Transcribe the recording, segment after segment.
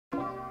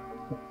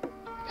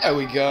There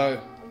we go.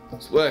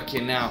 It's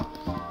working now.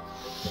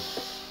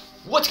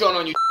 What's going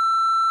on, you?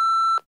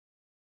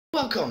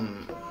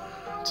 Welcome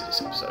to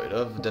this episode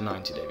of the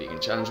 90-Day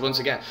Vegan Challenge once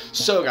again.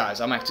 So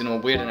guys, I'm acting all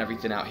weird and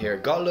everything out here.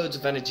 Got loads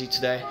of energy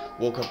today.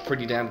 Woke up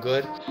pretty damn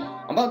good.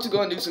 I'm about to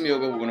go and do some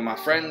yoga with one of my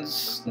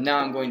friends. Now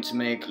I'm going to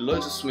make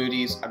loads of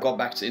smoothies. I got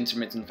back to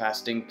intermittent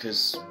fasting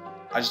because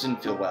I just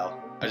didn't feel well.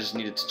 I just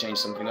needed to change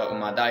something up in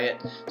my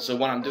diet. So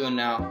what I'm doing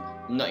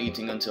now, I'm not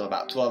eating until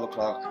about 12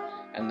 o'clock.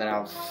 And then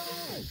I'll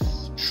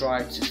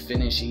try to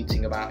finish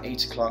eating about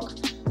 8 o'clock.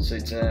 So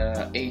it's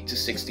a 8 to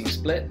 16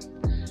 split,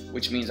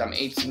 which means I'm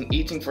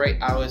eating for 8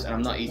 hours and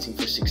I'm not eating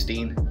for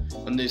 16.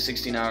 On those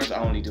 16 hours I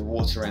only do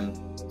water and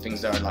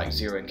things that are like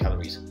 0 in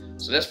calories.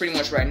 So that's pretty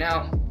much right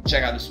now.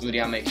 Check out the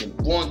smoothie I'm making.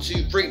 1,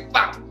 2, 3,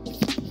 bam!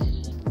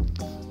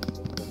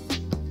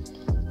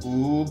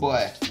 Ooh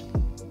boy.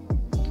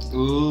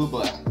 Ooh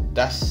boy.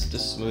 That's the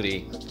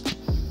smoothie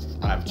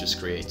I've just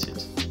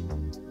created.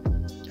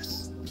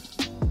 Yes.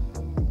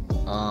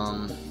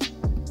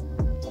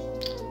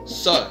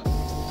 So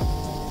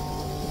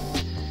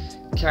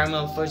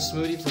caramel fudge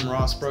smoothie from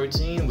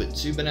Rawsport with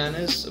 2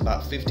 bananas,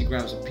 about 50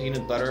 grams of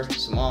peanut butter,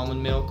 some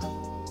almond milk.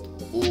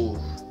 Ooh,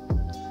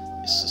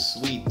 it's a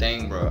sweet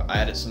thing, bro. I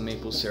added some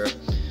maple syrup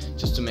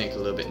just to make it a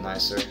little bit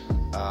nicer.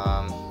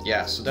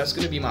 Yeah, so that's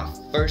gonna be my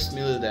first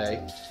meal of the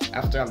day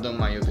after I've done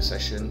my yoga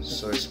session.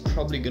 So it's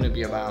probably gonna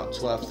be about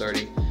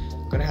 12:30.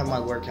 I'm gonna have my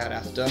workout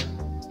after.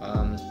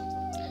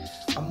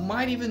 I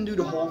might even do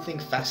the whole thing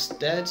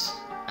fasted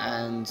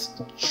and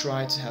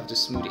try to have the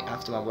smoothie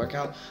after my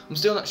workout. I'm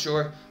still not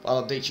sure, but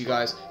I'll update you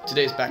guys.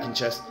 Today's back and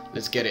chest.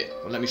 Let's get it.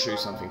 Well, let me show you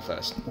something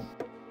first.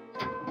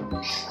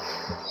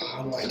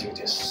 How do I do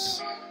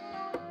this?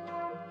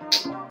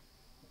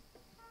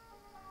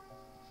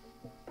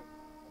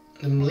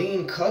 Them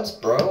lean cuts,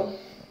 bro.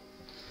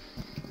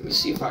 Let me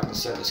see if I can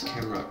set this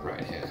camera up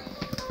right here.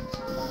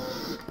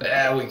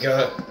 There we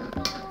go.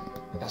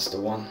 That's the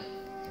one.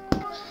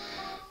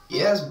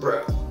 Yes,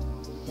 bro.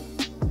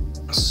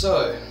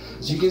 So,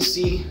 as you can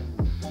see,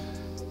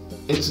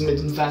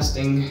 intermittent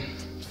fasting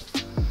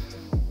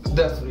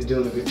definitely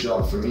doing a good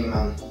job for me,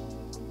 man.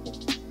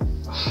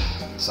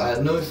 So I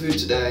had no food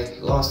today.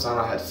 Last time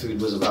I had food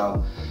was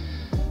about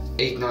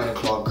 8, 9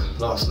 o'clock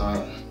last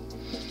night.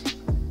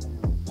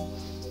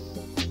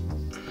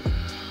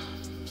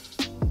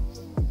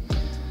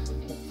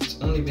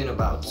 It's only been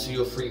about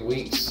 2 or 3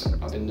 weeks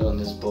I've been doing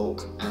this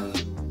bulk, and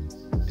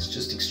it's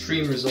just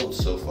extreme results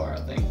so far, I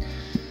think.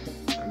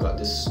 I got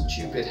this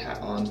stupid hat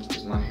on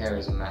because my hair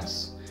is a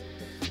mess.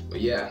 But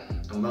yeah,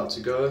 I'm about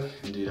to go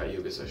and do that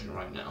yoga session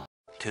right now.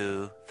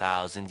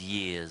 2,000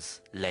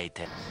 years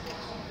later.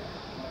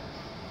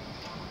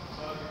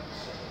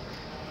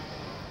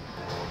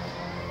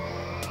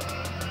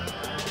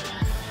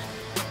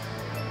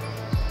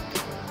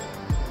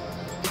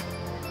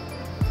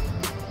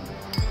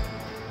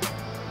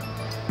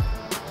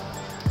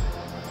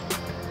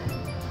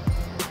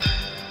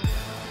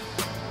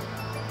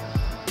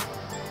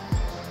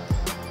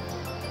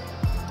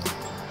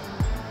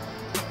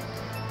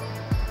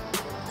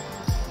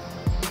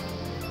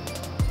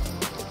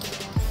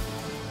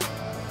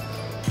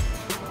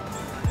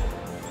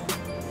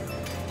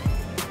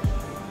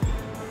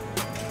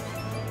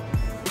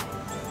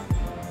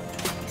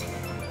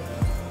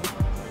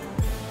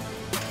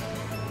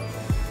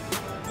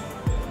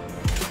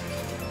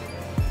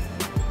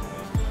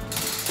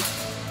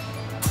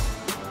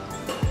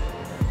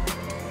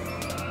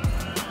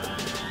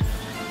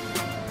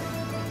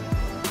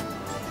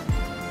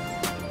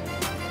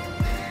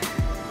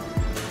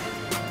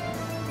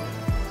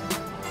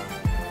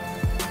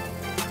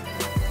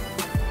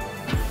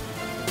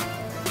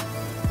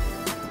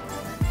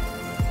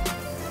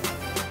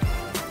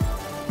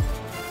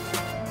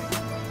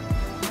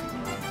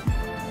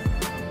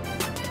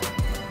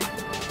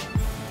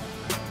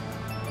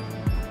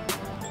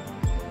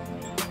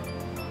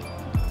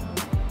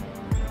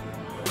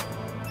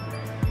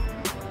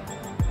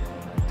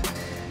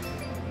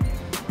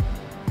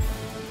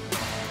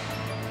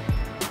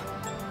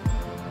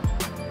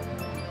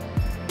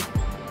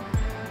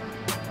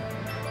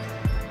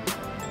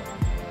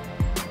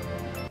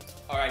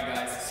 Alright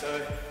guys,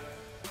 so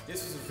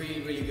this was a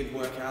really good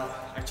workout.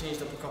 I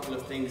changed up a couple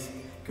of things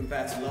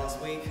compared to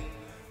last week,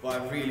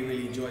 but I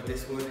really enjoyed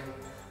this one.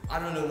 I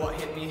don't know what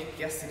hit me.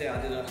 Yesterday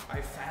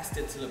I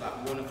fasted till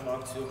about 1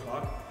 o'clock, 2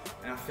 o'clock,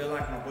 and I feel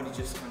like my body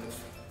just kind of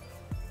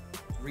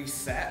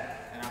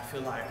reset, and I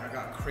feel like I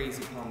got a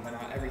crazy pump, and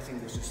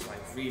everything was just like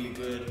really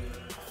good.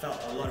 I felt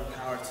a lot of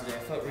power today. I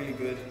felt really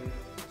good.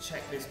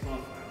 Check this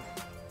pump, man.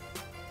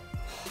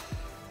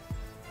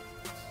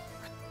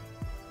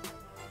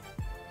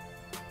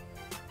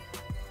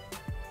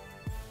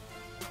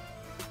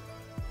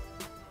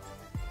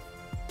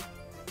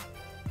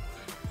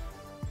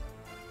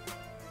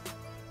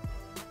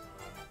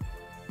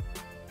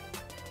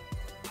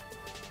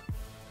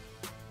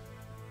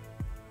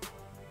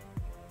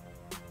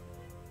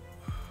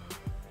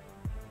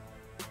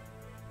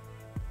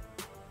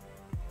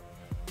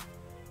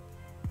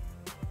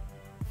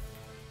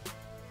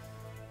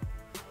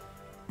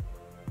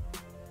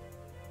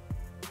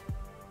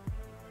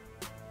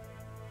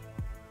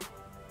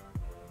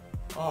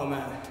 Oh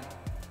man,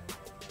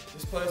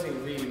 this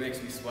posing really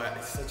makes me sweat.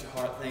 It's such a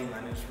hard thing,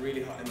 man. It's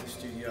really hot in the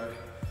studio.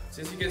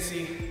 So as you can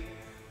see,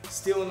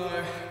 still no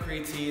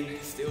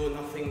creatine, still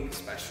nothing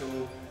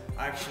special.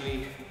 I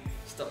actually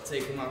stopped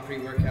taking my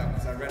pre-workout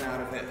because I ran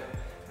out of it,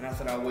 and I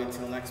thought I'd wait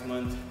till next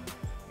month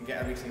and get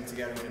everything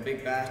together in a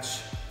big batch.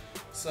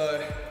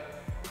 So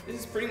this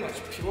is pretty much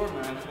pure,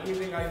 man. The only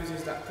thing I use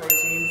is that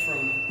protein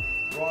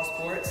from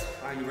Rawsport.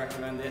 I highly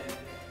recommend it.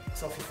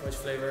 Toffee fudge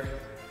flavor.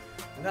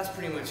 And that's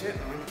pretty much it,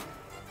 man.